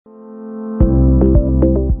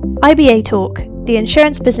IBA Talk, the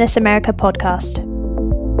Insurance Business America podcast.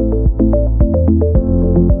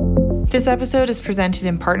 This episode is presented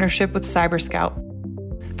in partnership with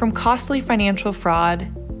CyberScout. From costly financial fraud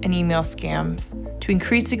and email scams to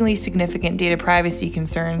increasingly significant data privacy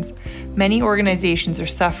concerns, many organizations are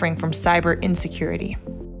suffering from cyber insecurity.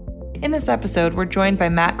 In this episode, we're joined by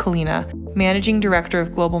Matt Kalina, Managing Director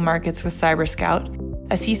of Global Markets with CyberScout,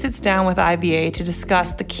 as he sits down with IBA to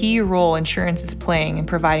discuss the key role insurance is playing in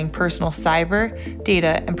providing personal cyber,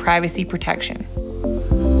 data, and privacy protection.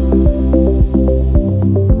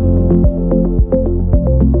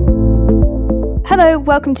 Hello,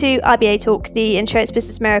 welcome to IBA Talk, the Insurance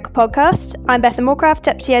Business America podcast. I'm Bethan Moorcraft,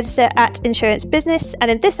 Deputy Editor at Insurance Business,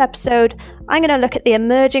 and in this episode, I'm going to look at the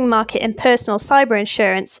emerging market in personal cyber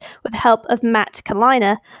insurance with the help of Matt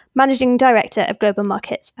Kalina, Managing Director of Global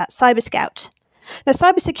Markets at CyberScout. Now,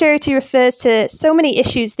 cybersecurity refers to so many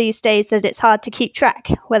issues these days that it's hard to keep track.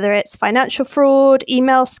 Whether it's financial fraud,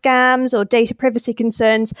 email scams, or data privacy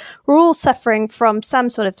concerns, we're all suffering from some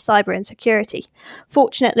sort of cyber insecurity.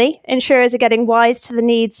 Fortunately, insurers are getting wise to the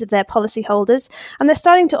needs of their policyholders, and they're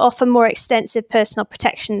starting to offer more extensive personal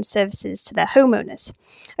protection services to their homeowners.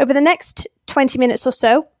 Over the next 20 minutes or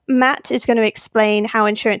so, Matt is going to explain how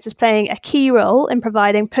insurance is playing a key role in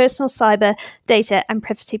providing personal cyber, data, and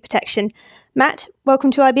privacy protection. Matt,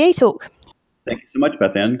 welcome to IBA Talk. Thank you so much,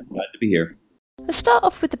 Bethan. Glad to be here. Let's start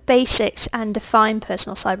off with the basics and define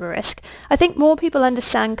personal cyber risk. I think more people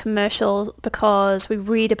understand commercial because we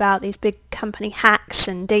read about these big company hacks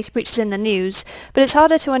and data breaches in the news, but it's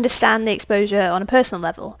harder to understand the exposure on a personal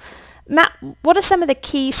level. Matt, what are some of the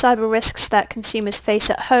key cyber risks that consumers face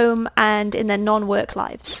at home and in their non-work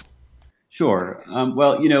lives? Sure.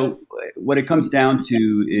 What it comes down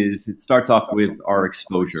to is it starts off with our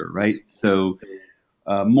exposure, right? So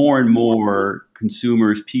more and more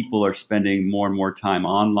consumers, people are spending more and more time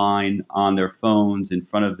online, on their phones, in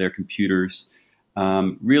front of their computers.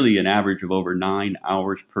 Really an average of over 9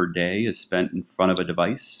 hours per day is spent in front of a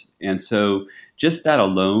device. And so just that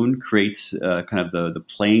alone creates kind of the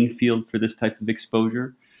playing field for this type of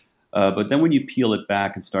exposure. But then when you peel it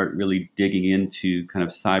back and start really digging into kind of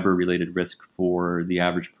cyber-related risk for the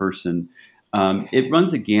average person, it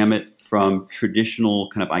runs a gamut from traditional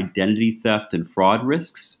kind of identity theft and fraud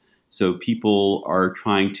risks. So people are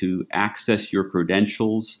trying to access your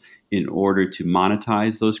credentials in order to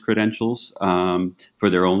monetize those credentials for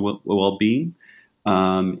their own well-being.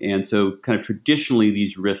 And so kind of traditionally,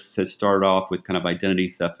 these risks have started off with kind of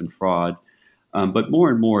identity theft and fraud. But more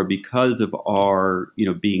and more, because of our,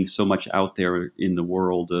 being so much out there in the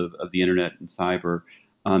world of the internet and cyber,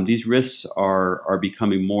 these risks are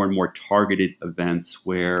becoming more and more targeted events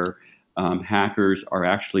where hackers are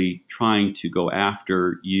actually trying to go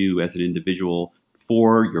after you as an individual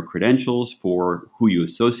for your credentials, for who you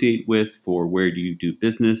associate with, for where do you do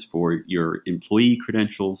business, for your employee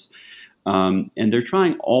credentials. And they're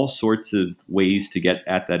trying all sorts of ways to get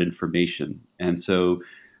at that information. And so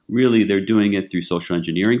really, they're doing it through social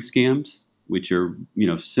engineering scams, which are,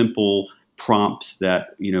 simple prompts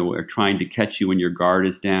that, are trying to catch you when your guard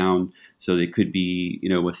is down. So they could be,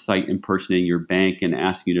 a site impersonating your bank and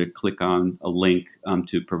asking you to click on a link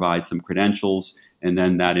to provide some credentials. And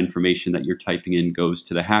then that information that you're typing in goes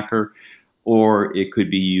to the hacker. Or it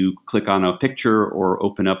could be you click on a picture or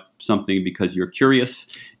open up something because you're curious.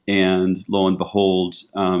 And lo and behold,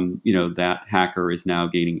 that hacker is now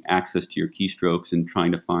gaining access to your keystrokes and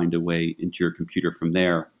trying to find a way into your computer from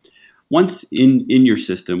there. Once in your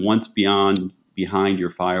system, once behind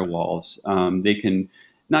your firewalls, they can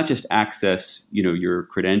not just access, your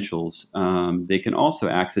credentials, they can also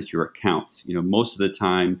access your accounts. Most of the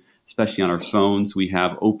time, especially on our phones, we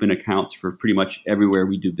have open accounts for pretty much everywhere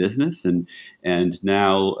we do business. And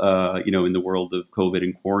now, in the world of COVID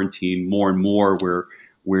and quarantine, more and more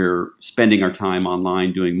we're spending our time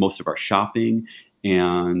online doing most of our shopping,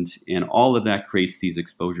 and all of that creates these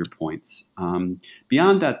exposure points.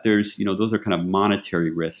 Beyond that, there's, those are kind of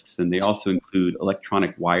monetary risks, and they also include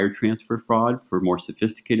electronic wire transfer fraud for more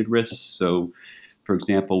sophisticated risks. So, for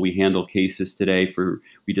example, we handle cases today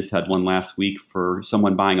we just had one last week for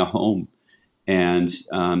someone buying a home, and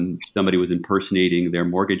somebody was impersonating their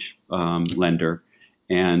mortgage lender.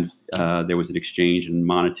 And there was an exchange and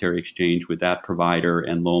monetary exchange with that provider.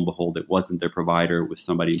 And lo and behold, it wasn't their provider. It was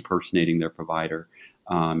somebody impersonating their provider.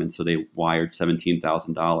 And so they wired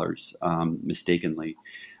 $17,000 mistakenly.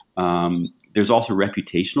 There's also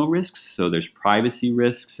reputational risks. So there's privacy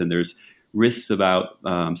risks, and there's risks about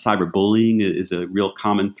cyberbullying is a real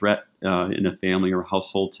common threat in a family or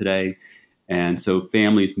household today. And so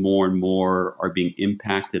families more and more are being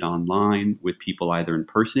impacted online with people either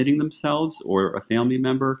impersonating themselves or a family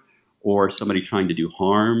member, or somebody trying to do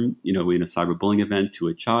harm, in a cyberbullying event to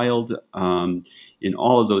a child. In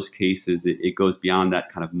all of those cases, it goes beyond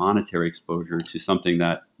that kind of monetary exposure to something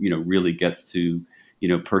that, really gets to,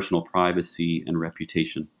 personal privacy and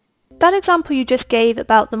reputation. That example you just gave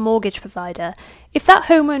about the mortgage provider, if that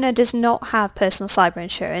homeowner does not have personal cyber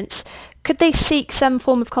insurance, could they seek some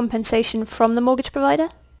form of compensation from the mortgage provider?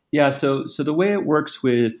 Yeah, so the way it works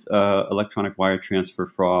with electronic wire transfer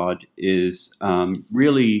fraud is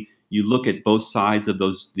really you look at both sides of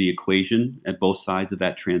the equation, at both sides of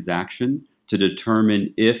that transaction to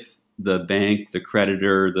determine if the bank, the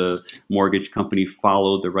creditor, the mortgage company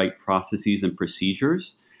followed the right processes and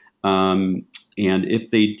procedures. And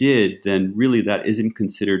if they did, then really that isn't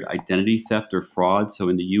considered identity theft or fraud. So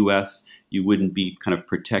in the U.S., you wouldn't be kind of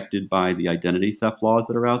protected by the identity theft laws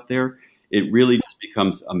that are out there. It really just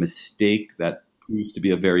becomes a mistake that proves to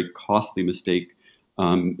be a very costly mistake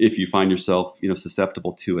if you find yourself,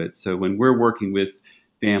 susceptible to it. So when we're working with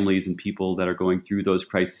families and people that are going through those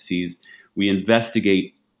crises, we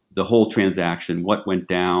investigate the whole transaction. What went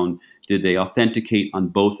down? Did they authenticate on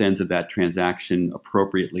both ends of that transaction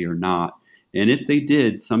appropriately or not? And if they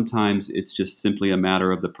did, sometimes it's just simply a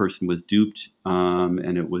matter of the person was duped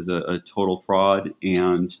and it was a total fraud.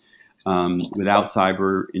 And without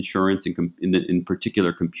cyber insurance and in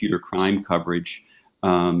particular computer crime coverage,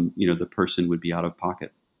 the person would be out of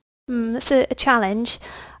pocket. That's a challenge.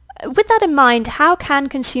 With that in mind, how can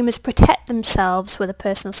consumers protect themselves with a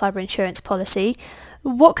personal cyber insurance policy?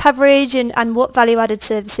 What coverage and what value-added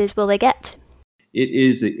services will they get? It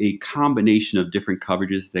is a combination of different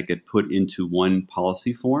coverages that get put into one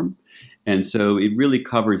policy form. And so it really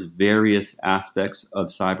covers various aspects of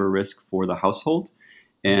cyber risk for the household.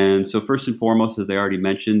 And so first and foremost, as I already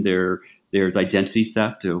mentioned, there's identity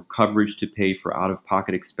theft, coverage to pay for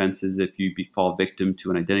out-of-pocket expenses if you fall victim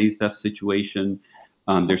to an identity theft situation.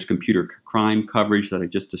 There's computer crime coverage that I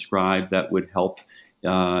just described that would help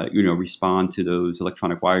respond to those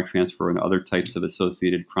electronic wire transfer and other types of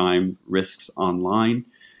associated crime risks online.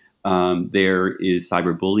 There is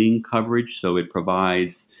cyberbullying coverage, so it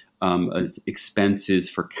provides expenses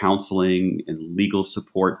for counseling and legal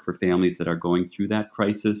support for families that are going through that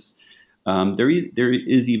crisis. There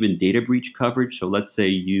is even data breach coverage. So let's say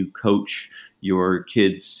you coach your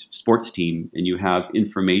kid's sports team and you have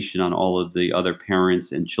information on all of the other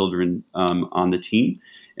parents and children on the team,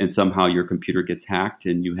 and somehow your computer gets hacked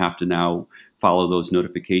and you have to now follow those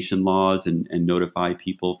notification laws and notify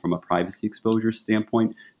people from a privacy exposure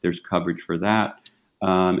standpoint. There's coverage for that.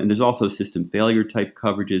 And there's also system failure type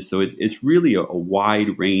coverages. So it's really a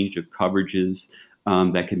wide range of coverages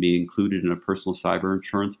that can be included in a personal cyber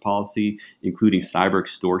insurance policy, including cyber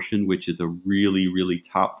extortion, which is a really, really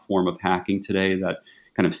top form of hacking today that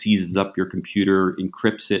kind of seizes up your computer,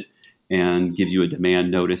 encrypts it, and gives you a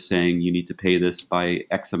demand notice saying you need to pay this by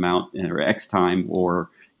X amount or X time or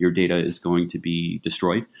your data is going to be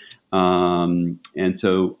destroyed. And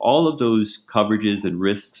so all of those coverages and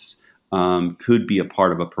risks could be a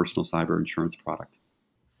part of a personal cyber insurance product.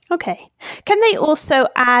 Okay. Can they also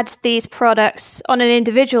add these products on an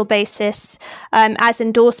individual basis as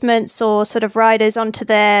endorsements or sort of riders onto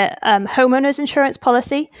their homeowner's insurance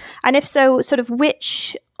policy? And if so, sort of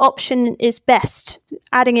which option is best,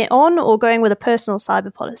 adding it on or going with a personal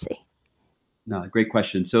cyber policy? No, great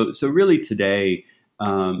question. So really today,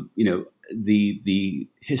 the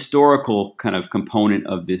historical kind of component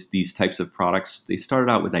of these types of products, they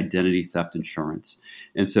started out with identity theft insurance.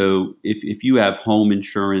 And so if you have home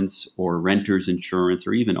insurance or renter's insurance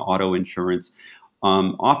or even auto insurance,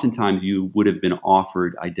 oftentimes you would have been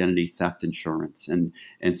offered identity theft insurance. And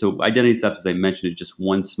so identity theft, as I mentioned, is just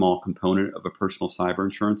one small component of a personal cyber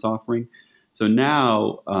insurance offering. So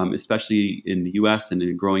now, especially in the US and in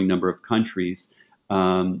a growing number of countries,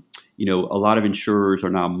 a lot of insurers are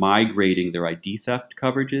now migrating their ID theft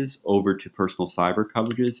coverages over to personal cyber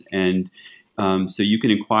coverages. And so you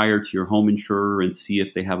can inquire to your home insurer and see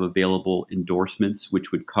if they have available endorsements,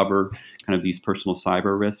 which would cover kind of these personal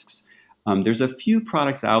cyber risks. There's a few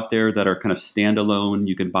products out there that are kind of standalone.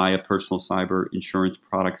 You can buy a personal cyber insurance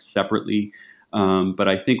product separately. But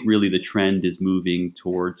I think really the trend is moving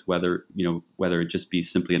towards whether it just be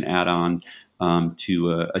simply an add-on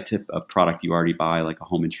to a product you already buy, like a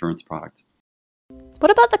home insurance product.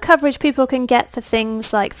 What about the coverage people can get for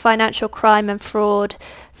things like financial crime and fraud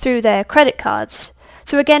through their credit cards?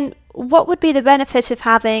 So again, what would be the benefit of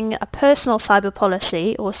having a personal cyber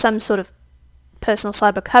policy or some sort of personal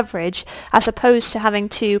cyber coverage as opposed to having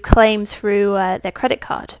to claim through their credit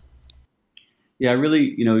card? Yeah,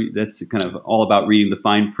 really, that's kind of all about reading the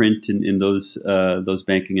fine print in those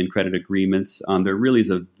banking and credit agreements. There really is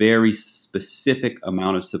a very specific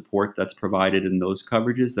amount of support that's provided in those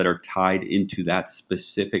coverages that are tied into that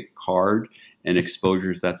specific card and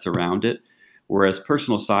exposures that surround it. Whereas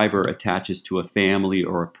personal cyber attaches to a family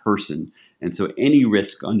or a person, and so any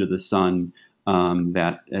risk under the sun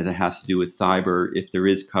that has to do with cyber, if there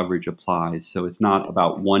is coverage, applies. So it's not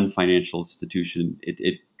about one financial institution.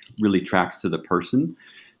 It really tracks to the person.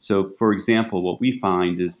 So, for example, what we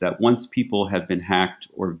find is that once people have been hacked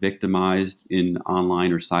or victimized in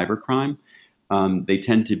online or cybercrime, they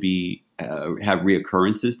tend to have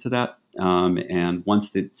reoccurrences to that. And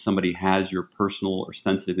once somebody has your personal or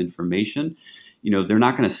sensitive information, they're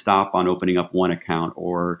not going to stop on opening up one account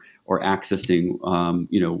or accessing,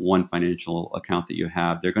 one financial account that you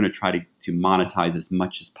have. They're going to try to monetize as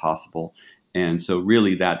much as possible. And so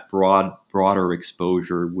really that broader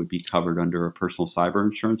exposure would be covered under a personal cyber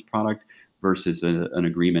insurance product versus an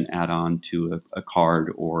agreement add-on to a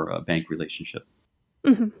card or a bank relationship.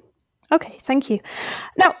 Mm-hmm. Okay, thank you.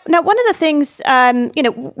 Now, one of the things,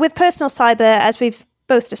 with personal cyber, as we've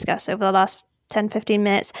both discussed over the last 10, 15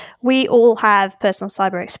 minutes, we all have personal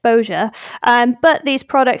cyber exposure, but these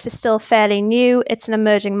products are still fairly new. It's an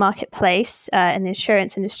emerging marketplace in the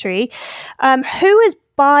insurance industry. Who is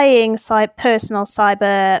buying personal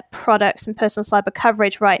cyber products and personal cyber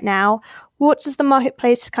coverage right now? What does the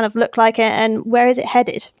marketplace kind of look like, and where is it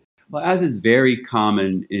headed? Well, as is very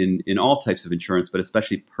common in all types of insurance, but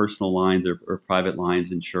especially personal lines or private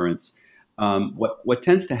lines insurance, what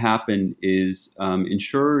tends to happen is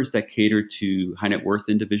insurers that cater to high net worth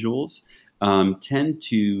individuals tend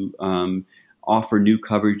to offer new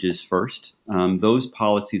coverages first. Those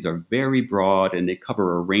policies are very broad and they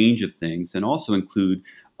cover a range of things and also include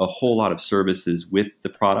a whole lot of services with the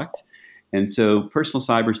product. And so personal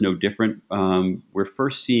cyber is no different. We're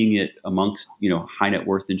first seeing it amongst high net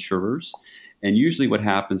worth insurers. And usually what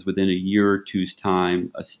happens within a year or two's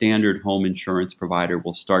time, a standard home insurance provider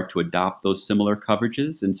will start to adopt those similar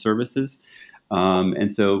coverages and services.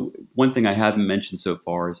 And so one thing I haven't mentioned so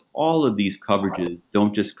far is all of these coverages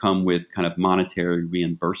don't just come with kind of monetary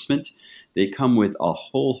reimbursement. They come with a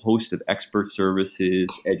whole host of expert services,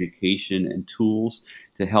 education, and tools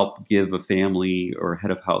to help give a family or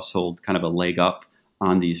head of household kind of a leg up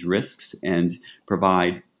on these risks and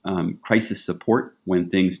provide crisis support when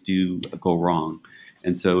things do go wrong.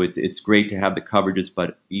 And so it's great to have the coverages,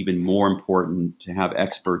 but even more important to have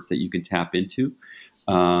experts that you can tap into,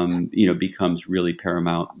 becomes really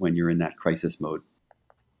paramount when you're in that crisis mode.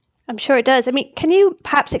 I'm sure it does. I mean, can you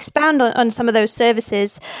perhaps expand on some of those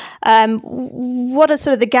services? What are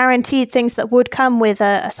sort of the guaranteed things that would come with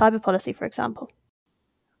a cyber policy, for example?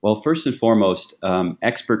 Well, first and foremost,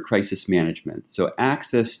 expert crisis management. So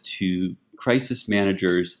access to crisis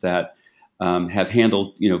managers that have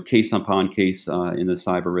handled, case upon case in the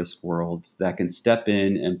cyber risk world that can step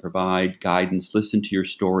in and provide guidance, listen to your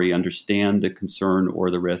story, understand the concern or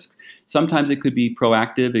the risk. Sometimes it could be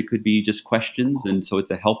proactive. It could be just questions. And so it's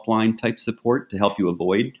a helpline type support to help you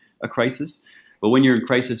avoid a crisis. But when you're in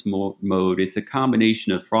crisis mode, it's a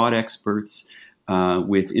combination of fraud experts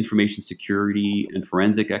with information security and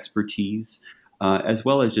forensic expertise, as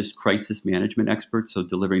well as just crisis management experts. So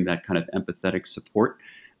delivering that kind of empathetic support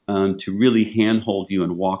to really handhold you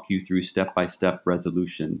and walk you through step-by-step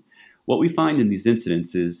resolution. What we find in these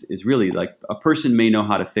incidents is really like a person may know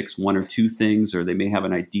how to fix one or two things, or they may have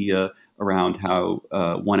an idea around how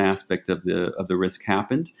one aspect of the risk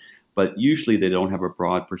happened, but usually they don't have a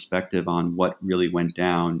broad perspective on what really went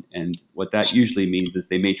down. And what that usually means is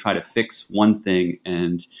they may try to fix one thing,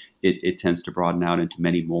 and it tends to broaden out into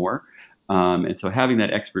many more. And so having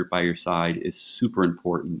that expert by your side is super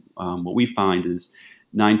important. What we find is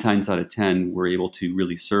 9 times out of 10, we're able to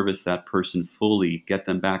really service that person fully, get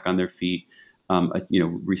them back on their feet,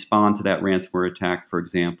 respond to that ransomware attack, for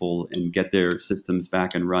example, and get their systems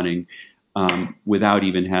back and running without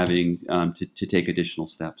even having to take additional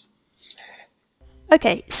steps.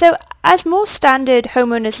 Okay, so as more standard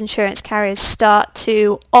homeowners insurance carriers start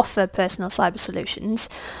to offer personal cyber solutions,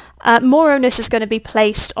 more onus is going to be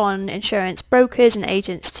placed on insurance brokers and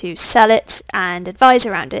agents to sell it and advise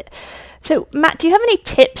around it. So, Matt, do you have any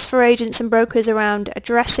tips for agents and brokers around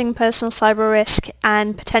addressing personal cyber risk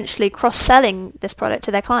and potentially cross-selling this product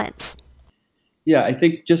to their clients? Yeah, I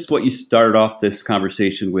think just what you started off this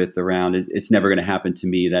conversation with around it's never going to happen to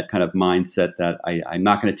me, that kind of mindset that I'm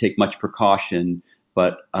not going to take much precaution,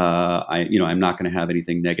 but I'm not going to have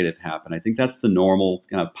anything negative happen. I think that's the normal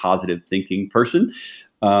kind of positive thinking person.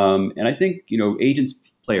 And I think, agents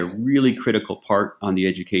play a really critical part on the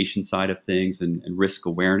education side of things and risk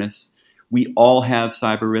awareness. we all have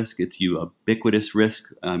cyber risk. It's ubiquitous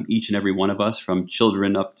risk. Each and every one of us, from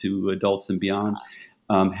children up to adults and beyond,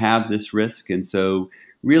 have this risk. And so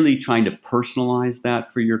really trying to personalize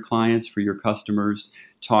that for your clients, for your customers,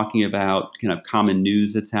 talking about kind of common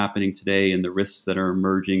news that's happening today and the risks that are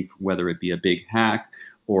emerging, whether it be a big hack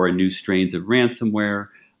or a new strains of ransomware,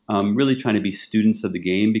 really trying to be students of the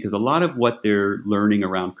game, because a lot of what they're learning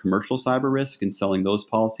around commercial cyber risk and selling those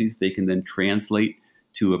policies, they can then translate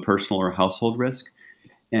to a personal or household risk.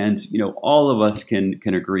 And, all of us can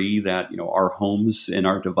agree that, our homes and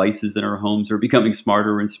our devices in our homes are becoming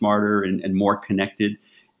smarter and smarter and more connected.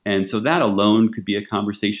 And so that alone could be a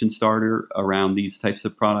conversation starter around these types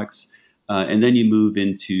of products. And then you move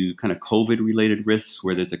into kind of COVID-related risks,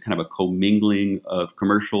 where there's a kind of a commingling of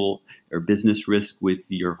commercial or business risk with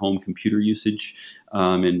your home computer usage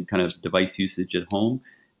and kind of device usage at home.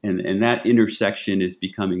 And that intersection is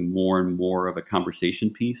becoming more and more of a conversation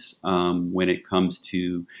piece when it comes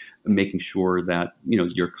to making sure that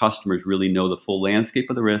your customers really know the full landscape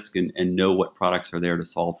of the risk and know what products are there to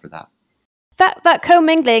solve for that. That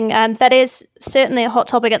commingling, that is certainly a hot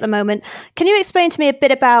topic at the moment. Can you explain to me a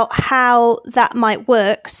bit about how that might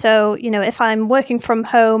work? So, if I'm working from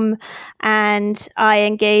home and I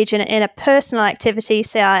engage in a personal activity,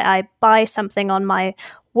 say I buy something on my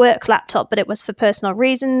work laptop, but it was for personal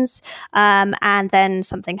reasons, and then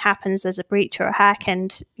something happens, there's a breach or a hack,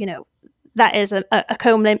 and, that is a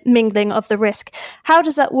commingling of the risk. How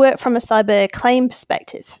does that work from a cyber claim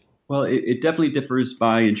perspective? Well, it definitely differs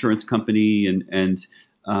by insurance company. And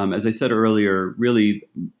as I said earlier, really,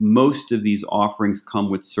 most of these offerings come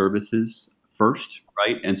with services first,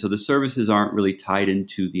 right? And so the services aren't really tied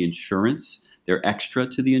into the insurance. They're extra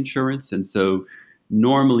to the insurance. And so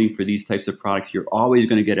normally for these types of products, you're always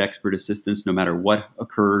going to get expert assistance no matter what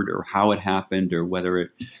occurred or how it happened, or whether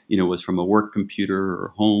it was from a work computer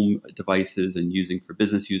or home devices and using for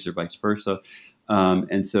business use or vice versa.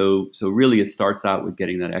 And so really it starts out with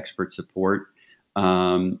getting that expert support.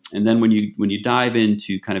 And then when you dive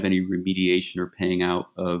into kind of any remediation or paying out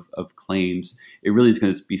of claims, it really is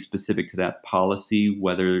going to be specific to that policy,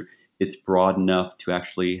 whether it's broad enough to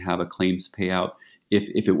actually have a claims payout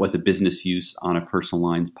if it was a business use on a personal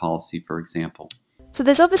lines policy, for example. So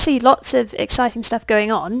there's obviously lots of exciting stuff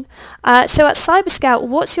going on. So at CyberScout,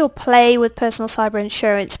 what's your play with personal cyber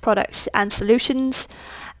insurance products and solutions?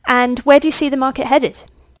 And where do you see the market headed?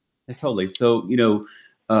 Yeah, totally. So,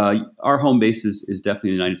 our home base is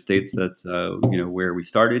definitely the United States. That's, where we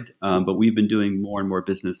started. But we've been doing more and more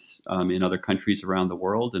business in other countries around the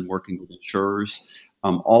world and working with insurers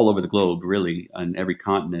all over the globe, really, on every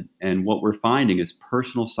continent. And what we're finding is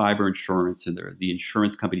personal cyber insurance and the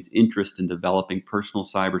insurance company's interest in developing personal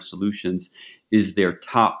cyber solutions is their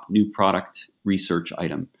top new product research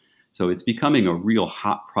item. So it's becoming a real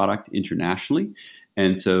hot product internationally.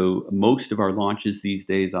 And so most of our launches these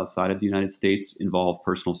days outside of the United States involve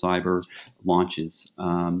personal cyber launches.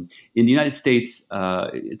 In the United States,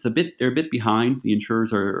 they're a bit behind. The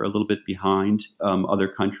insurers are a little bit behind other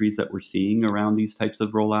countries that we're seeing around these types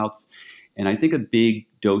of rollouts. And I think a big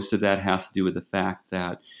dose of that has to do with the fact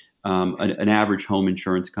that an average home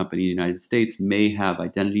insurance company in the United States may have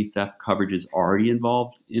identity theft coverages already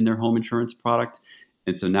involved in their home insurance product.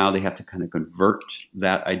 And so now they have to kind of convert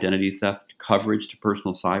that identity theft coverage to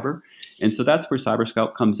personal cyber. And so that's where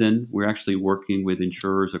CyberScout comes in. We're actually working with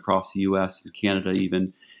insurers across the US and Canada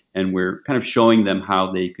even, and we're kind of showing them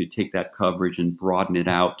how they could take that coverage and broaden it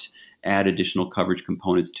out, add additional coverage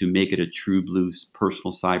components to make it a true blue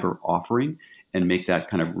personal cyber offering and make that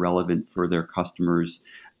kind of relevant for their customers.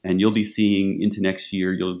 And you'll be seeing into next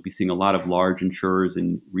year, you'll be seeing a lot of large insurers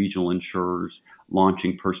and regional insurers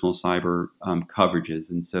launching personal cyber coverages.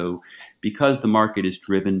 And so because the market is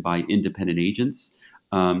driven by independent agents,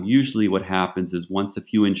 usually what happens is once a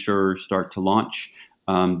few insurers start to launch,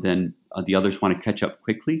 then the others want to catch up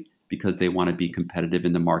quickly because they want to be competitive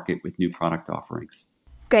in the market with new product offerings.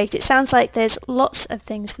 Great. It sounds like there's lots of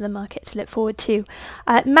things for the market to look forward to.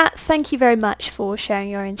 Matt, thank you very much for sharing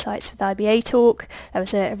your insights with IBA Talk. That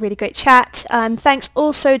was a really great chat. Thanks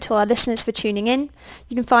also to our listeners for tuning in.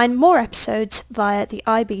 You can find more episodes via the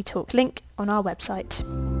IB Talk link on our website.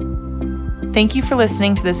 Thank you for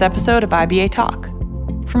listening to this episode of IBA Talk.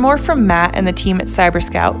 For more from Matt and the team at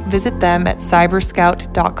CyberScout, visit them at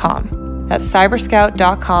cyberscout.com. That's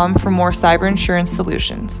cyberscout.com for more cyber insurance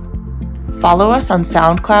solutions. Follow us on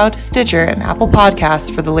SoundCloud, Stitcher, and Apple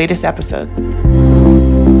Podcasts for the latest episodes.